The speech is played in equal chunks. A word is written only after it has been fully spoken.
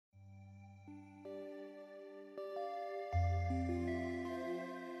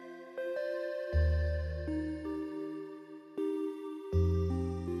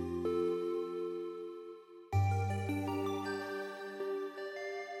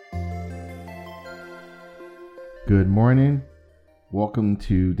Good morning. Welcome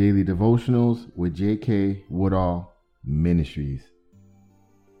to Daily Devotionals with J.K. Woodall Ministries.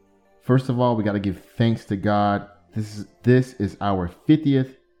 First of all, we got to give thanks to God. This is our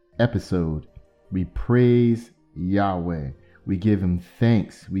 50th episode. We praise Yahweh. We give him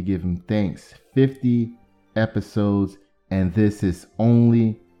thanks. 50 episodes, and this is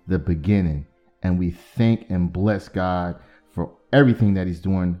only the beginning. And we thank and bless God for everything that he's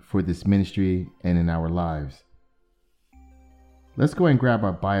doing for this ministry and in our lives. Let's go and grab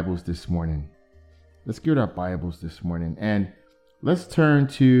our Bibles this morning. And let's turn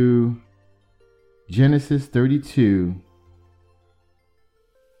to Genesis 32.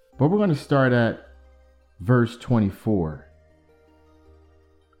 But we're going to start at verse 24.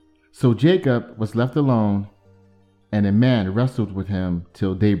 So Jacob was left alone, and a man wrestled with him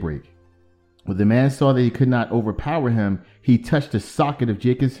till daybreak. When the man saw that he could not overpower him, he touched the socket of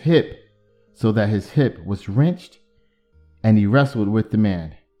Jacob's hip, so that his hip was wrenched, and he wrestled with the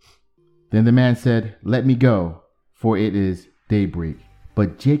man. Then the man said, "Let me go, for it is daybreak."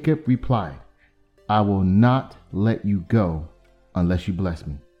 But Jacob replied, "I will not let you go unless you bless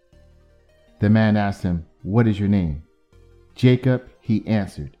me." The man asked him, "What is your name?" "Jacob," he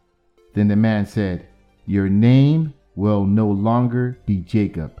answered. Then the man said, "Your name will no longer be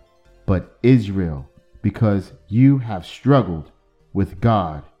Jacob, but Israel, because you have struggled with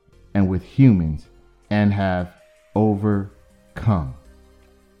God and with humans and have overcome."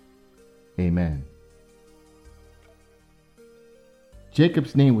 Amen.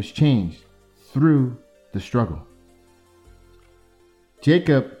 Jacob's name was changed through the struggle.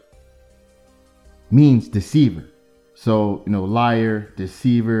 Jacob means deceiver. So, liar,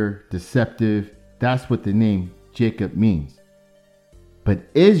 deceiver, deceptive, that's what the name Jacob means. But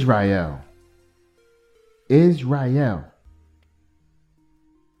Israel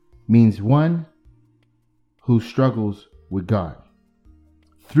means one who struggles with God.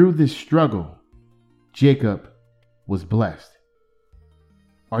 Through this struggle, Jacob was blessed.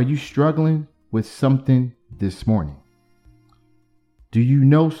 Are you struggling with something this morning? Do you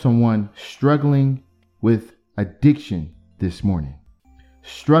know someone struggling with addiction this morning?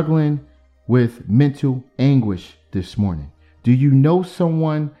 Struggling with mental anguish this morning? Do you know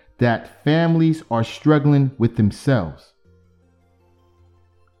someone that families are struggling with themselves?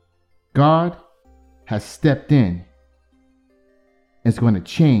 God has stepped in and is going to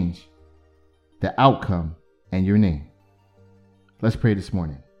change the outcome and your name. Let's pray this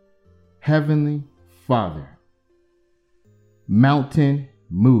morning. Heavenly Father, Mountain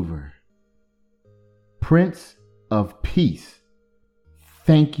Mover, Prince of Peace,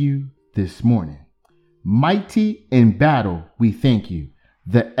 thank you this morning. Mighty in battle, we thank you.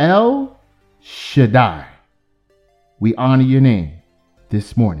 The El Shaddai, we honor your name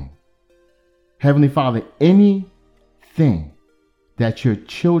this morning. Heavenly Father, anything that your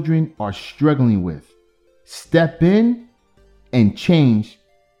children are struggling with, step in and change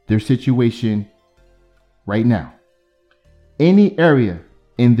their situation right now. Any area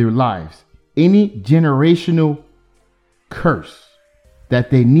in their lives, any generational curse that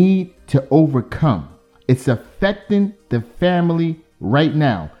they need to overcome, it's affecting the family right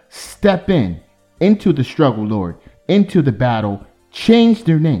now. Step into the struggle, Lord, into the battle, change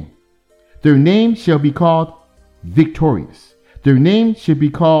their name. Their name shall be called victorious. Their name should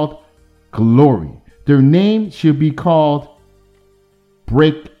be called glory. Their name should be called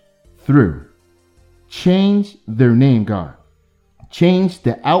breakthrough. Change their name, God. Change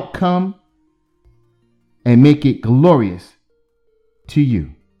the outcome and make it glorious to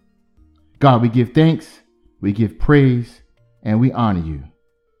you. God, we give thanks, we give praise, and we honor you.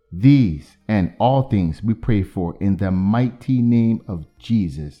 These and all things we pray for in the mighty name of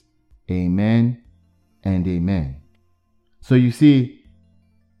Jesus. Amen and amen. So you see,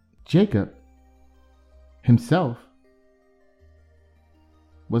 Jacob himself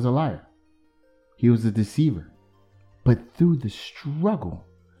was a liar. He was a deceiver. But through that struggle,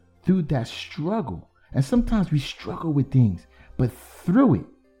 and sometimes we struggle with things, but through it,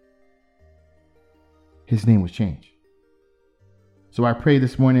 his name was changed. So I pray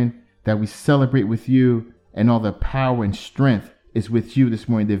this morning that we celebrate with you, and all the power and strength is with you this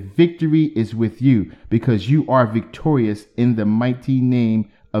morning. The victory is with you because you are victorious in the mighty name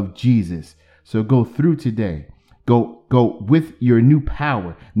of Jesus. So go through today. Go with your new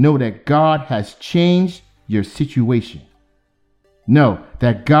power. Know that God has changed your situation. Know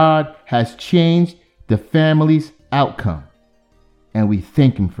that God has changed the family's outcome. And we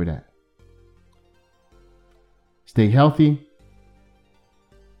thank him for that. Stay healthy.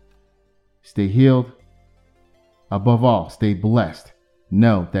 Stay healed. Above all, stay blessed.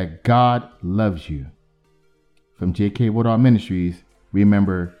 Know that God loves you. from J.K. Woodall Ministries,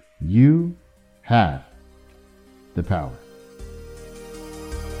 remember, you have the power.